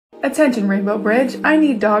Attention, Rainbow Bridge. I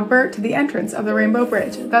need Dogbert to the entrance of the Rainbow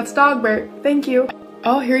Bridge. That's Dogbert. Thank you.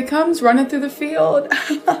 Oh, here he comes, running through the field.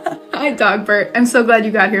 Hi, Dogbert. I'm so glad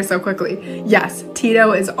you got here so quickly. Yes,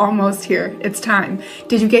 Tito is almost here. It's time.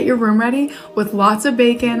 Did you get your room ready? With lots of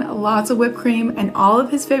bacon, lots of whipped cream, and all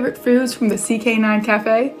of his favorite foods from the CK9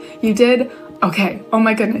 Cafe? You did? Okay. Oh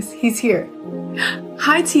my goodness, he's here.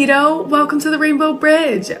 Hi, Tito. Welcome to the Rainbow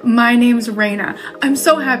Bridge. My name's Raina. I'm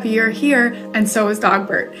so happy you're here, and so is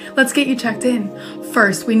Dogbert. Let's get you checked in.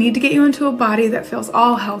 First, we need to get you into a body that feels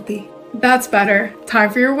all healthy. That's better. Time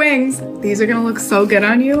for your wings. These are gonna look so good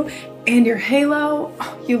on you. And your halo,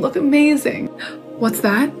 you look amazing. What's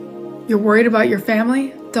that? You're worried about your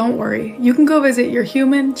family? Don't worry. You can go visit your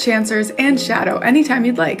human, chancers, and shadow anytime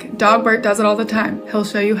you'd like. Dogbert does it all the time. He'll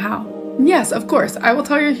show you how. Yes, of course. I will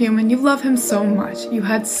tell your human you love him so much. You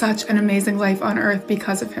had such an amazing life on Earth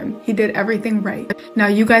because of him. He did everything right. Now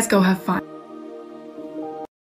you guys go have fun.